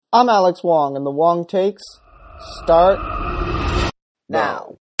I'm Alex Wong, and the Wong Takes start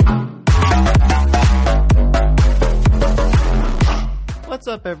now. What's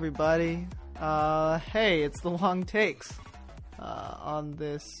up, everybody? Hey, it's the Wong Takes on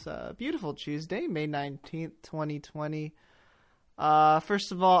this beautiful Tuesday, May 19th, 2020.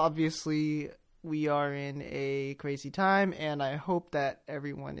 First of all, obviously, we are in a crazy time, and I hope that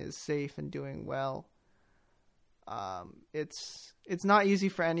everyone is safe and doing well. It's not easy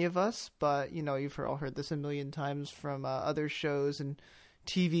for any of us, but you know, you've all heard this a million times from other shows and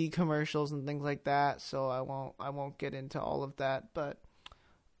TV commercials and things like that. So I won't get into all of that, but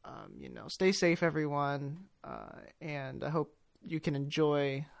you know, stay safe, everyone, and I hope you can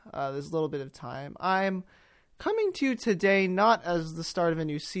enjoy this little bit of time. I'm coming to you today not as the start of a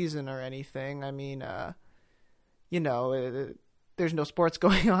new season or anything. I mean, you know, there's no sports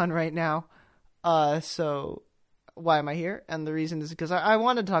going on right now, so why am I here? And the reason is because I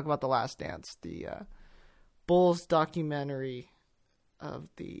wanted to talk about The Last Dance, the Bulls documentary of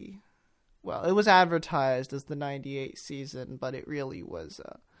it was advertised as the 98 season, but it really was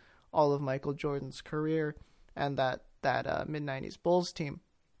all of Michael Jordan's career and that mid-90s Bulls team.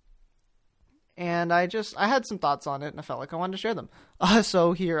 And I had some thoughts on it, and I felt like I wanted to share them.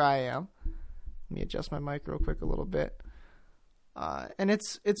 So here I am. Let me adjust my mic real quick a little bit. And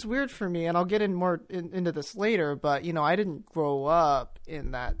it's weird for me, and I'll get into this later, but, you know, I didn't grow up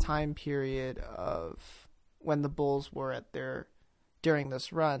in that time period of when the Bulls were during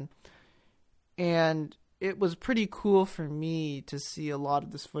this run. And it was pretty cool for me to see a lot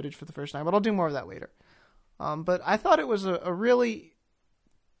of this footage for the first time, but I'll do more of that later. But I thought it was a really,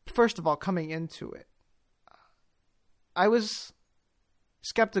 first of all, coming into it, I was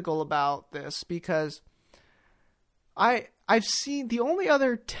skeptical about this because I've seen the only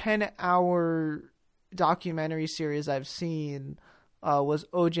other 10-hour documentary series I've seen was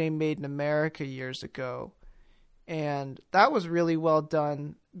O.J. Made in America years ago. And that was really well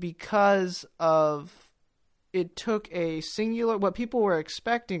done because it took what people were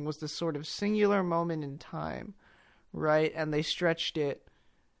expecting was this sort of singular moment in time, right? And they stretched it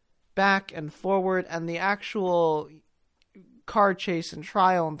back and forward, and the actual car chase and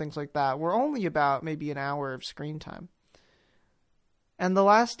trial and things like that were only about maybe an hour of screen time. And The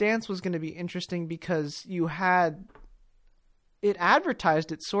Last Dance was going to be interesting because it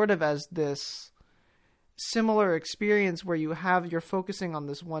advertised it sort of as this similar experience where you're focusing on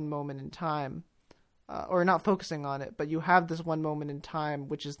this one moment in time, or not focusing on it, but you have this one moment in time,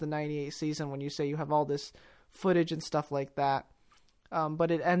 which is the 98 season, when you say you have all this footage and stuff like that.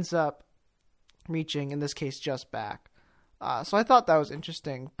 But it ends up reaching, in this case, just back. So I thought that was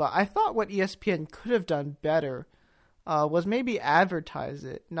interesting, but I thought what ESPN could have done better was maybe advertise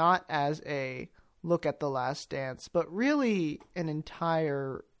it, not as a look at The Last Dance, but really an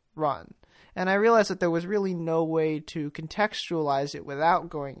entire run. And I realized that there was really no way to contextualize it without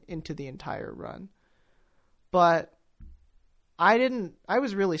going into the entire run. But I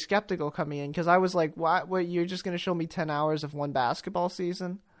was really skeptical coming in because I was like, what, you're just going to show me 10 hours of one basketball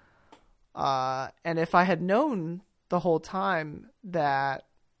season? And if I had known the whole time that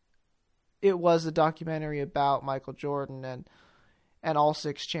it was a documentary about Michael Jordan and all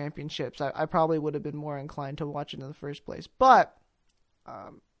 6 championships, I probably would have been more inclined to watch it in the first place. But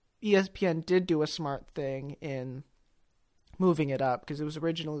ESPN did do a smart thing in moving it up because it was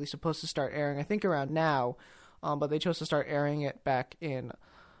originally supposed to start airing, I think, around now, but they chose to start airing it back in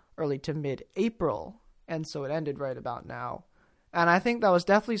early to mid-April, and so it ended right about now. And I think that was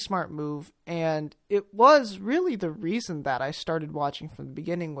definitely a smart move, and it was really the reason that I started watching from the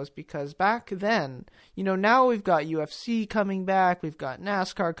beginning was because back then, you know, now we've got UFC coming back, we've got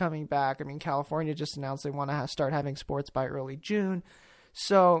NASCAR coming back. I mean, California just announced they want to start having sports by early June.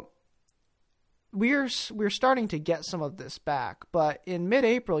 So we're starting to get some of this back, but in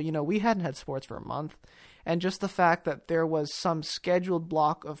mid-April, you know, we hadn't had sports for a month, and just the fact that there was some scheduled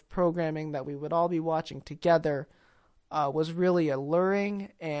block of programming that we would all be watching together was really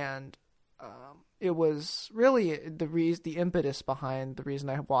alluring, and it was really the impetus behind the reason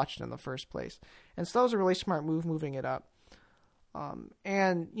I watched it in the first place. And so that was a really smart move, moving it up.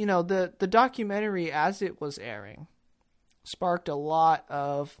 And, you know, the documentary, as it was airing, sparked a lot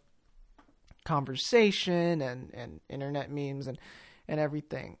of conversation and internet memes and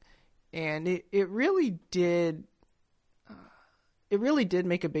everything. And it really did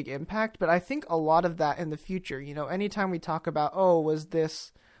make a big impact, but I think a lot of that in the future, you know, anytime we talk about, was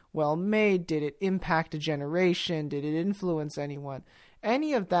this well made? Did it impact a generation? Did it influence anyone?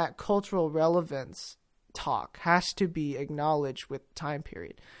 Any of that cultural relevance talk has to be acknowledged with time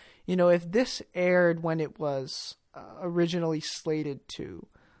period. You know, if this aired when it was originally slated to,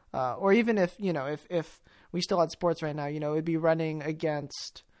 or even if, if we still had sports right now, it'd be running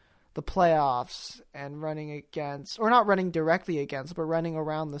against the playoffs and running against, or not running directly against, but running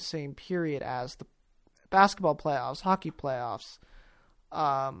around the same period as the basketball playoffs, hockey playoffs,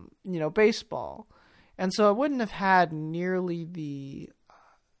 baseball. And so it wouldn't have had nearly the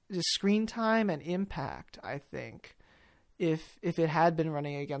screen time and impact, I think, if it had been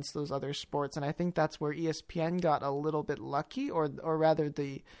running against those other sports. And I think that's where ESPN got a little bit lucky, or rather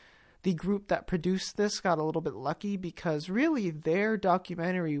the group that produced this got a little bit lucky, because really their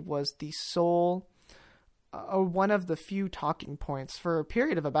documentary was the sole, one of the few talking points for a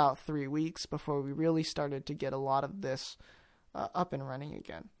period of about 3 weeks before we really started to get a lot of this up and running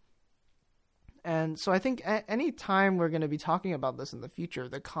again. And so I think any time we're going to be talking about this in the future,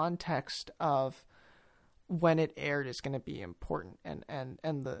 the context of when it aired is going to be important, and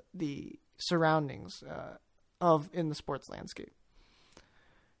the surroundings in the sports landscape.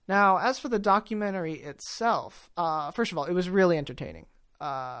 Now, as for the documentary itself, first of all, it was really entertaining.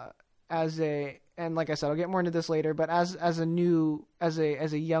 And like I said, I'll get more into this later, but as a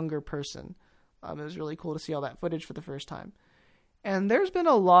younger person, it was really cool to see all that footage for the first time. And there's been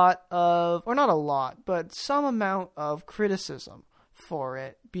a lot of, or not a lot, but some amount of criticism for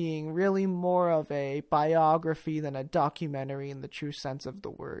it being really more of a biography than a documentary in the true sense of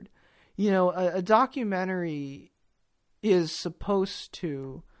the word. A documentary is supposed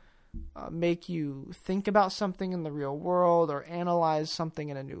to make you think about something in the real world or analyze something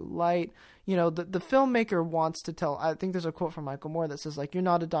in a new light. The filmmaker wants to tell, I think there's a quote from Michael Moore that says, like, you're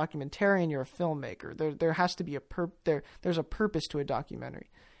not a documentarian, you're a filmmaker. There has to be there's a purpose to a documentary.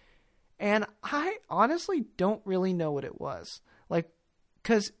 And I honestly don't really know what it was. Like,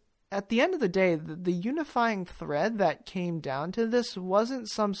 because at the end of the day, the unifying thread that came down to this wasn't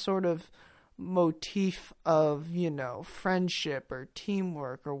some sort of motif of, friendship or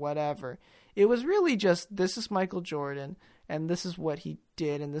teamwork or whatever. It was really just, this is Michael Jordan, and this is what he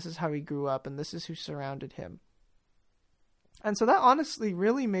did, and this is how he grew up, and this is who surrounded him. And so that honestly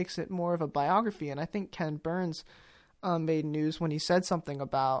really makes it more of a biography. And I think Ken Burns made news when he said something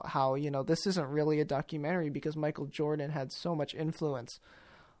about how, this isn't really a documentary because Michael Jordan had so much influence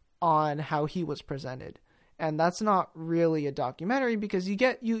on how he was presented. And that's not really a documentary because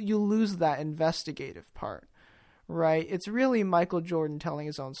you lose that investigative part, right? It's really Michael Jordan telling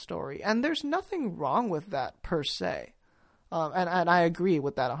his own story. And there's nothing wrong with that per se. And I agree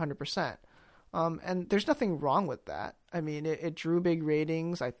with that 100%. And there's nothing wrong with that. I mean, it drew big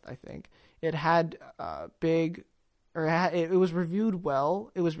ratings, I think. It had it was reviewed well.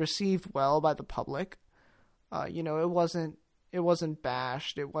 It was received well by the public. It wasn't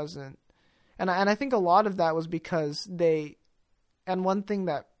bashed. It wasn't. And I think a lot of that was because and one thing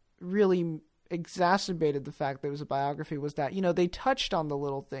that really exacerbated the fact that it was a biography was that, they touched on the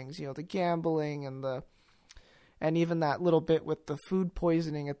little things, the gambling and even that little bit with the food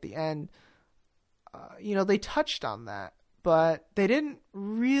poisoning at the end. They touched on that, but they didn't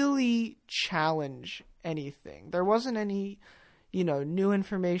really challenge anything. There wasn't any, new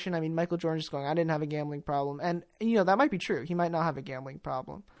information. I mean, Michael Jordan's going, I didn't have a gambling problem. And, that might be true. He might not have a gambling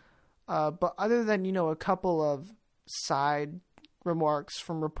problem. But other than, a couple of side remarks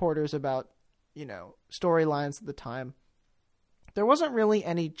from reporters about, storylines at the time, there wasn't really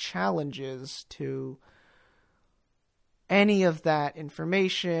any challenges to any of that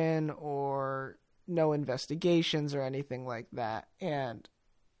information or no investigations or anything like that. And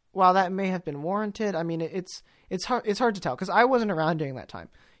while that may have been warranted, I mean, it's hard to tell because I wasn't around during that time.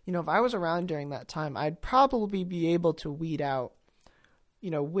 If I was around during that time, I'd probably be able to weed out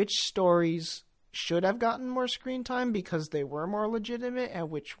which stories should have gotten more screen time because they were more legitimate and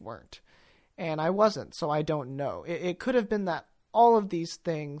which weren't. And I wasn't, so I don't know. It could have been that all of these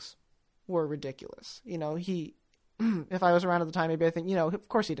things were ridiculous. If I was around at the time, maybe I think, of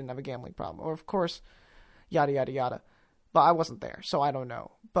course he didn't have a gambling problem, or of course, yada, yada, yada. But I wasn't there, so I don't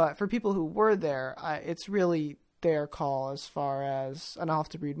know. But for people who were there, it's really their call as far as, and I'll have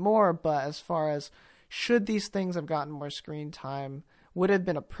to read more, but as far as should these things have gotten more screen time, would have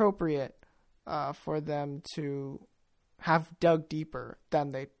been appropriate for them to have dug deeper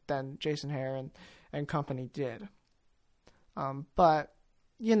than Jason Hehir and company did. But,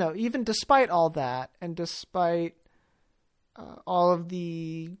 even despite all that, and despite all of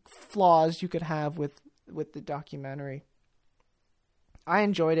the flaws you could have with the documentary, I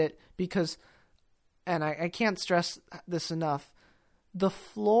enjoyed it because, and I can't stress this enough, the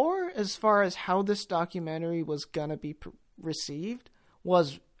floor as far as how this documentary was going to be received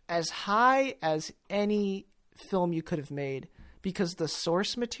was as high as any film you could have made because the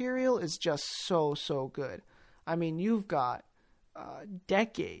source material is just so good. I mean, you've got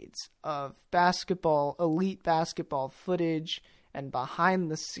decades of elite basketball footage and behind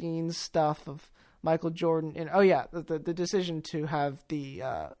the scenes stuff of Michael Jordan. And the decision to have the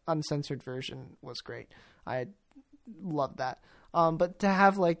uncensored version was great. I love that. But to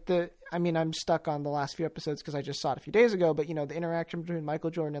have I'm stuck on the last few episodes because I just saw it a few days ago, but the interaction between Michael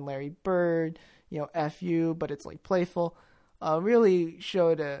Jordan and Larry Bird, F you, but it's like playful, really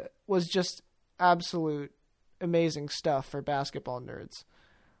was just absolute amazing stuff for basketball nerds.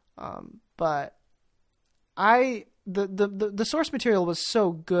 But the source material was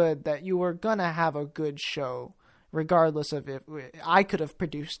so good that you were gonna have a good show regardless of if I could have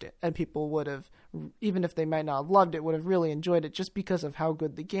produced it and people would have, even if they might not have loved it, would have really enjoyed it just because of how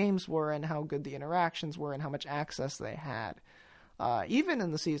good the games were and how good the interactions were and how much access they had. Even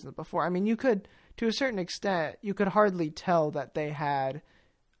in the seasons before, you could, to a certain extent, you could hardly tell that they had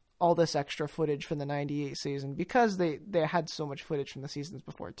all this extra footage from the 98 season because they had so much footage from the seasons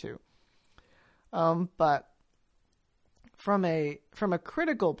before too. But from a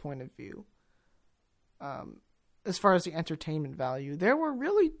critical point of view, as far as the entertainment value, there were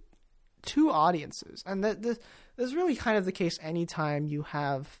really two audiences. And this is really kind of the case anytime you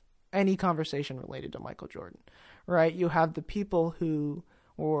have any conversation related to Michael Jordan, right? You have the people who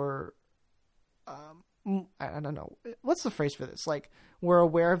were, I don't know, what's the phrase for this? Like, were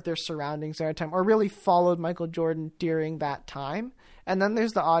aware of their surroundings at a time or really followed Michael Jordan during that time. And then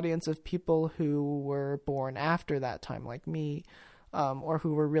there's the audience of people who were born after that time, like me, or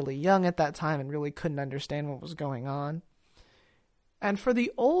who were really young at that time and really couldn't understand what was going on. And for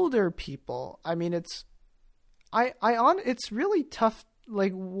the older people, it's really tough.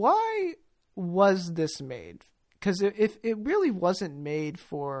 Like, why was this made? Because if it really wasn't made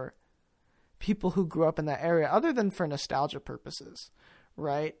for people who grew up in that area, other than for nostalgia purposes,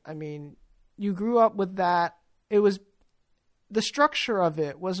 right? You grew up with that. The structure of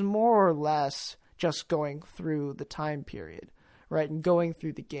it was more or less just going through the time period, right? And going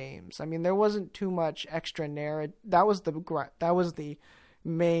through the games. There wasn't too much extra narrative. That was the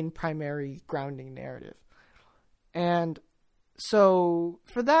main primary grounding narrative. And so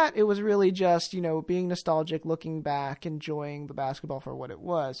for that, it was really just, being nostalgic, looking back, enjoying the basketball for what it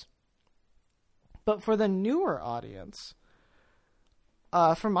was. But for the newer audience,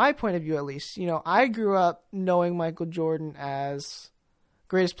 from my point of view at least, I grew up knowing Michael Jordan as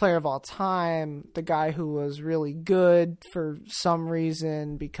greatest player of all time, the guy who was really good for some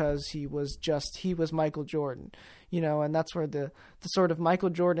reason because he was Michael Jordan, and that's where the sort of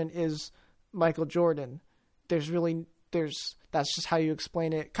Michael Jordan is Michael Jordan. That's just how you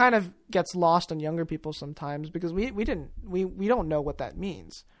explain it. Kind of gets lost on younger people sometimes because we don't know what that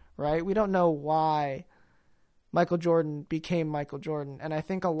means, right? We don't know why Michael Jordan became Michael Jordan. And I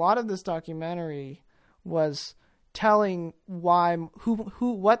think a lot of this documentary was telling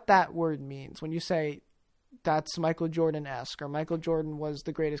what that word means. When you say that's Michael Jordan-esque or Michael Jordan was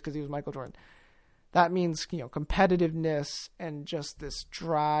the greatest because he was Michael Jordan, that means, competitiveness and just this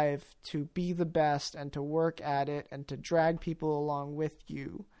drive to be the best and to work at it and to drag people along with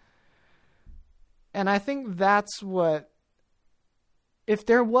you. And I think that's if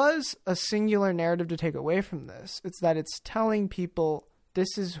there was a singular narrative to take away from this, it's that it's telling people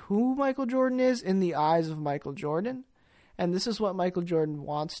this is who Michael Jordan is in the eyes of Michael Jordan, and this is what Michael Jordan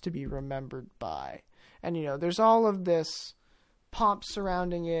wants to be remembered by. And, there's all of this pomp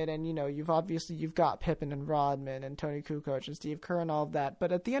surrounding it, and, you've got Pippen and Rodman and Tony Kukoc and Steve Kerr and all of that,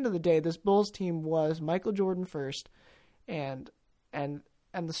 but at the end of the day, this Bulls team was Michael Jordan first, and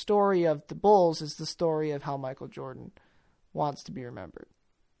the story of the Bulls is the story of how Michael Jordan wants to be remembered.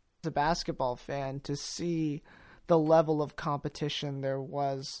 As a basketball fan, to see the level of competition there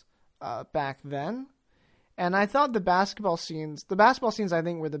was back then. And I thought the basketball scenes I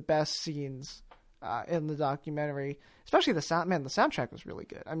think were the best scenes in the documentary, especially the sound. Man, the soundtrack was really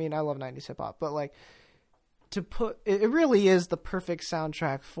good. I love 90s hip hop, but it really is the perfect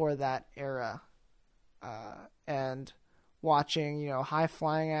soundtrack for that era. And watching, high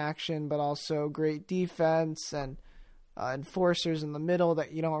flying action, but also great defense and enforcers in the middle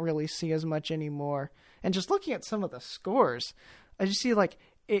that you don't really see as much anymore. And just looking at some of the scores, I just see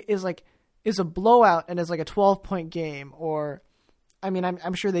is a blowout and is like a 12-point game, or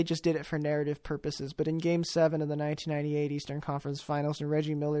I'm sure they just did it for narrative purposes, but in Game 7 of the 1998 Eastern Conference Finals, and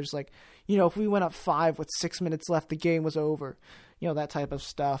Reggie Miller's if we went up 5 with 6 minutes left, the game was over, that type of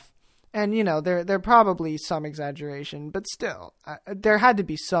stuff. And, there probably some exaggeration, but still, there had to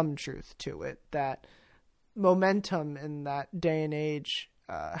be some truth to it, that momentum in that day and age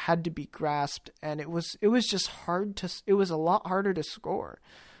had to be grasped, and it was just hard it was a lot harder to score.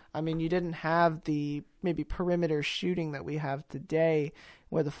 I mean, you didn't have the maybe perimeter shooting that we have today,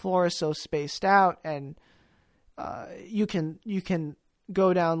 where the floor is so spaced out and you can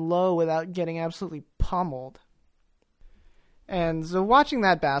go down low without getting absolutely pummeled. And so watching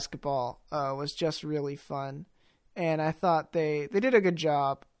that basketball was just really fun, and I thought they did a good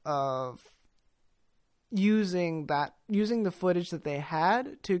job of using the footage that they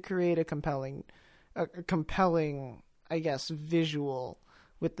had to create a compelling, I guess, visual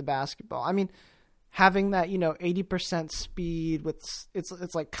with the basketball. I mean, having that 80% speed with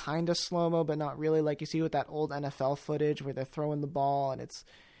it's like kind of slow-mo but not really, like you see with that old NFL footage where they're throwing the ball and it's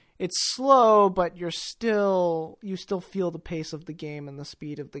slow, but you still feel the pace of the game and the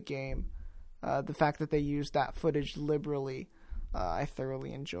speed of the game. The fact that they used that footage liberally, I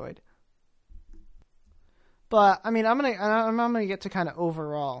thoroughly enjoyed. But I mean, I'm gonna get to kind of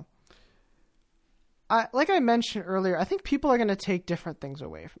overall. Like I mentioned earlier, I think people are going to take different things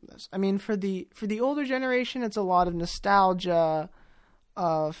away from this. I mean, for the older generation, it's a lot of nostalgia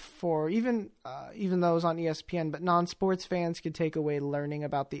for even those on ESPN, but non-sports fans could take away learning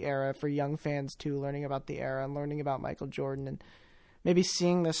about the era. For young fans too, learning about the era and learning about Michael Jordan and maybe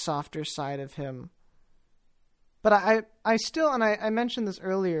seeing the softer side of him. But I still, and I mentioned this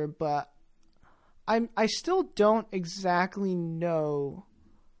earlier, but I still don't exactly know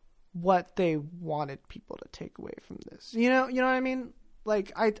what they wanted people to take away from this. You know what I mean?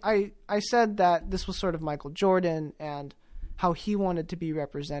 Like I said that this was sort of Michael Jordan and how he wanted to be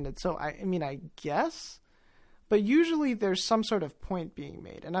represented. So I mean, I guess, but usually there's some sort of point being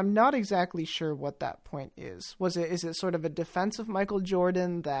made, and I'm not exactly sure what that point is. Is it sort of a defense of Michael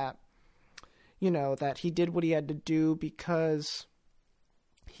Jordan that, that he did what he had to do because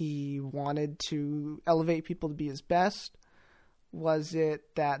he wanted to elevate people to be his best? Was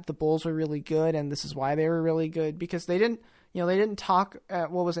it that the Bulls were really good and this is why they were really good? Because they didn't talk,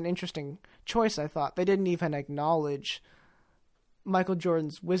 what was an interesting choice, I thought. They didn't even acknowledge Michael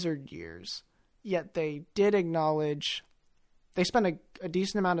Jordan's Wizard years, yet they did acknowledge, they spent a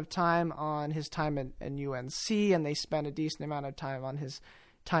decent amount of time on his time in UNC, and they spent a decent amount of time on his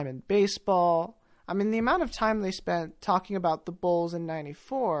time in baseball. I mean, the amount of time they spent talking about the Bulls in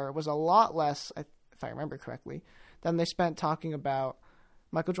 '94 was a lot less, if I remember correctly, than they spent talking about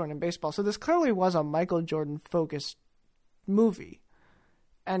Michael Jordan in baseball. So this clearly was a Michael Jordan-focused movie.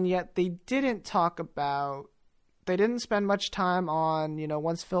 And yet they didn't spend much time on,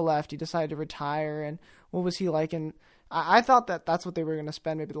 once Phil left, he decided to retire, and what was he like? And I thought that that's what they were going to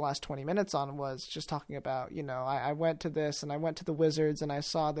spend maybe the last 20 minutes on, was just talking about, I went to this and I went to the Wizards and I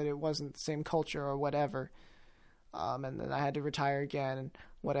saw that it wasn't the same culture or whatever. And then I had to retire again and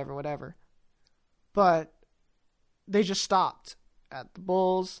whatever. But they just stopped at the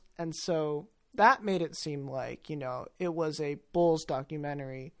Bulls, and so that made it seem like, it was a Bulls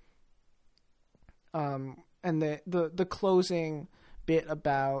documentary. And the closing bit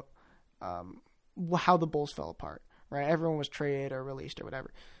about how the Bulls fell apart, right? Everyone was traded or released or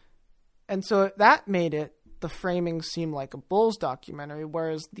whatever. And so that made the framing seem like a Bulls documentary,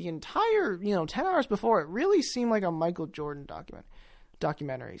 whereas the entire, 10 hours before, it really seemed like a Michael Jordan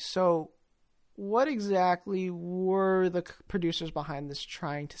documentary. So what exactly were the producers behind this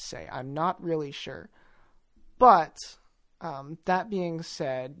trying to say? I'm not really sure. But that being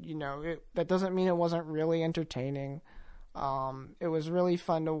said, that doesn't mean it wasn't really entertaining. It was really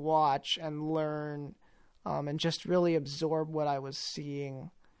fun to watch and learn and just really absorb what I was seeing.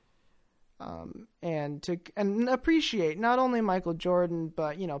 And appreciate not only Michael Jordan,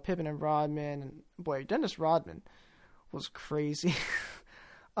 but, Pippen and Rodman. And boy, Dennis Rodman was crazy.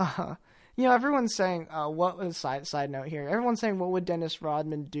 Everyone's saying, what was side note here? Everyone's saying, what would Dennis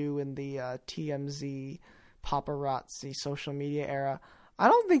Rodman do in the TMZ paparazzi social media era? I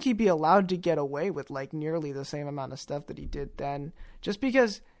don't think he'd be allowed to get away with like nearly the same amount of stuff that he did then, just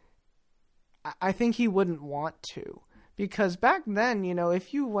because I think he wouldn't want to. Because back then,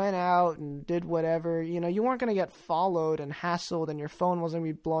 if you went out and did whatever, you weren't going to get followed and hassled, and your phone wasn't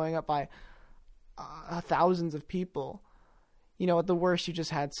going to be blowing up by thousands of people. At the worst, you just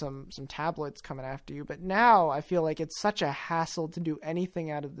had some tabloids coming after you. But now I feel like it's such a hassle to do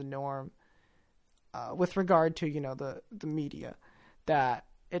anything out of the norm with regard to, the media, that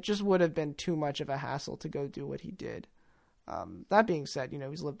it just would have been too much of a hassle to go do what he did. That being said,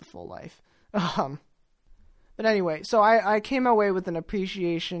 he's lived a full life. But anyway, so I came away with an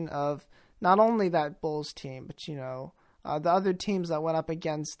appreciation of not only that Bulls team, but, the other teams that went up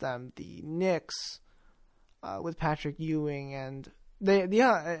against them, the Knicks, with Patrick Ewing, and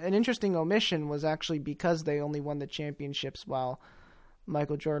an interesting omission was actually because they only won the championships while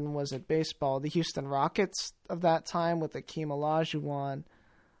Michael Jordan was at baseball. The Houston Rockets of that time with Akeem Olajuwon,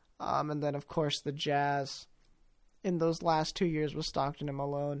 And then, of course, the Jazz in those last 2 years with Stockton and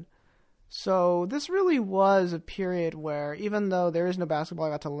Malone. So this really was a period where, even though there is no basketball,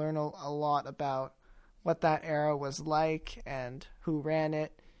 I got to learn a lot about what that era was like and who ran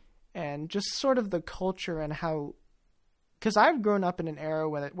it, and just sort of the culture and how, because I've grown up in an era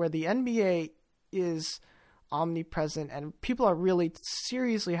where the NBA is omnipresent and people are really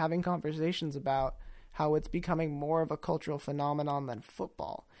seriously having conversations about how it's becoming more of a cultural phenomenon than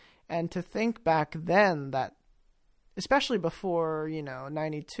football. And to think back then that, especially before,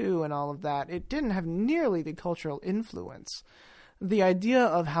 92 and all of that, it didn't have nearly the cultural influence. The idea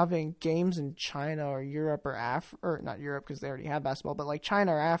of having games in China or Europe or not Europe because they already have basketball, but like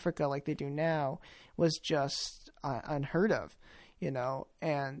China or Africa like they do now was just unheard of,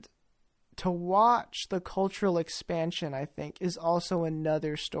 and to watch the cultural expansion, I think, is also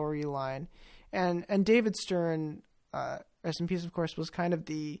another storyline. And David Stern, rest in peace, of course, was kind of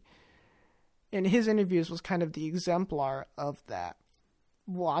in his interviews, was kind of the exemplar of that,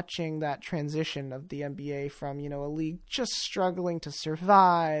 watching that transition of the NBA from, a league just struggling to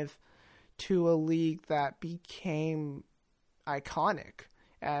survive to a league that became iconic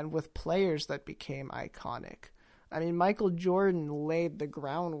and with players that became iconic. I mean, Michael Jordan laid the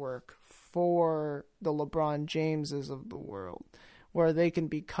groundwork for the LeBron Jameses of the world, where they can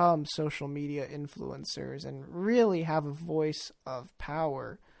become social media influencers and really have a voice of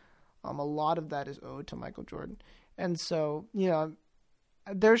power. A lot of that is owed to Michael Jordan. And so,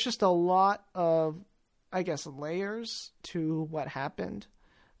 there's just a lot of, I guess, layers to what happened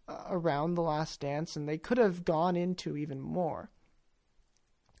around The Last Dance, and they could have gone into even more.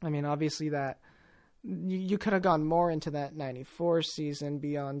 I mean, obviously that you could have gone more into that 94 season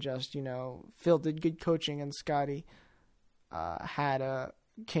beyond just, Phil did good coaching and Scotty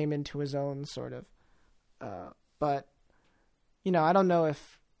came into his own sort of. But, I don't know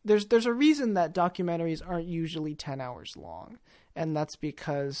if there's a reason that documentaries aren't usually 10 hours long. And that's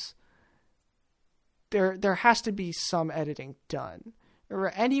because there has to be some editing done.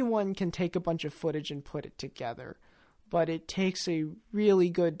 Or anyone can take a bunch of footage and put it together. But it takes a really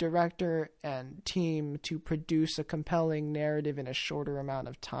good director and team to produce a compelling narrative in a shorter amount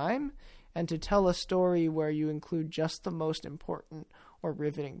of time, and to tell a story where you include just the most important or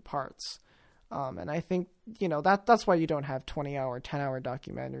riveting parts. And I think, that's why you don't have 20-hour, 10-hour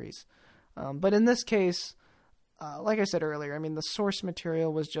documentaries. But in this case, like I said earlier, I mean, the source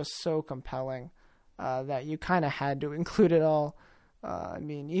material was just so compelling that you kind of had to include it all. I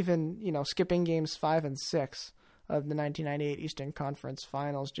mean, even, skipping games 5 and 6 of the 1998 Eastern Conference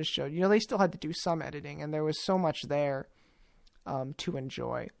Finals just showed, they still had to do some editing, and there was so much there to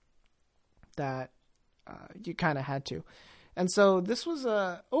enjoy that you kind of had to. And so this was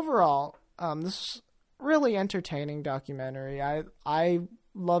overall, this really entertaining documentary. I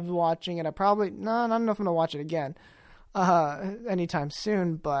loved watching it. I don't know if I'm going to watch it again anytime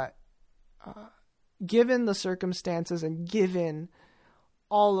soon, but given the circumstances and given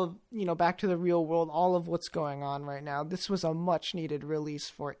all of, back to the real world, all of what's going on right now, this was a much needed release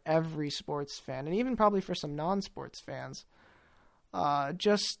for every sports fan, and even probably for some non-sports fans,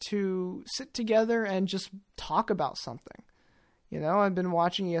 just to sit together and just talk about something. I've been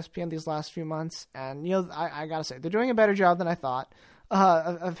watching ESPN these last few months, and, I gotta say, they're doing a better job than I thought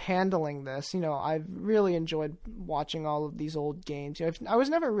of handling this. I've really enjoyed watching all of these old games. I was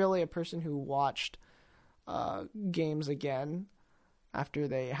never really a person who watched games again after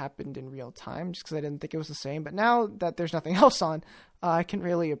they happened in real time, just because I didn't think it was the same. But now that there's nothing else on, I can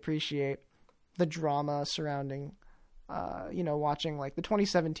really appreciate the drama surrounding, watching like the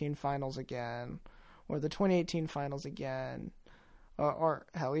 2017 finals again, or the 2018 finals again, or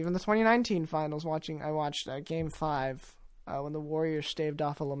hell, even the 2019 finals. I watched Game 5 when the Warriors staved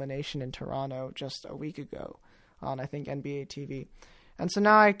off elimination in Toronto just a week ago on, I think, NBA TV. And so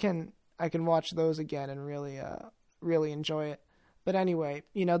now I can watch those again and really enjoy it. But anyway,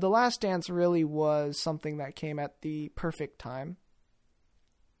 The Last Dance really was something that came at the perfect time.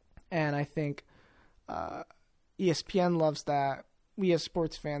 And I think ESPN loves that. We as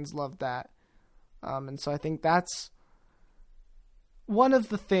sports fans love that. And so I think that's one of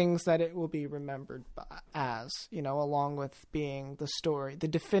the things that it will be remembered as, along with being the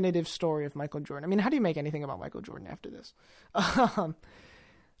definitive story of Michael Jordan. I mean, how do you make anything about Michael Jordan after this?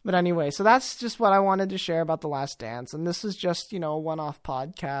 But anyway, so that's just what I wanted to share about The Last Dance. And this is just, a one-off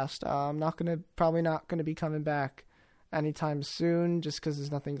podcast. I'm probably not going to be coming back anytime soon just because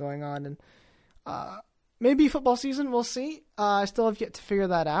there's nothing going on. And maybe football season, we'll see. I still have yet to figure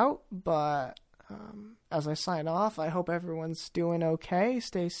that out. But as I sign off, I hope everyone's doing okay.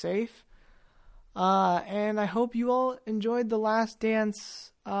 Stay safe. And I hope you all enjoyed The Last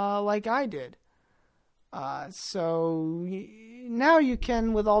Dance like I did. So now you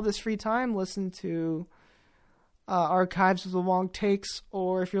can, with all this free time, listen to archives of the long takes,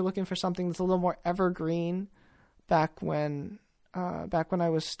 or if you're looking for something that's a little more evergreen, back when I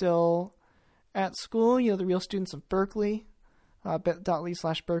was still at school, the Real Students of Berkeley,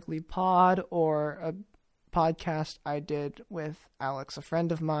 bit.ly/BerkeleyPod, or a podcast I did with Alex, a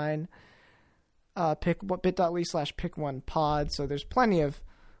friend of mine, bit.ly/PickOnePod. So there's plenty of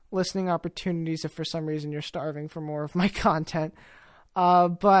listening opportunities if for some reason you're starving for more of my content.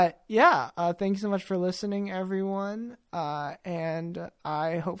 But yeah, thank you so much for listening, everyone. And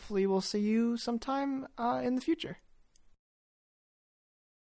I hopefully will see you sometime in the future.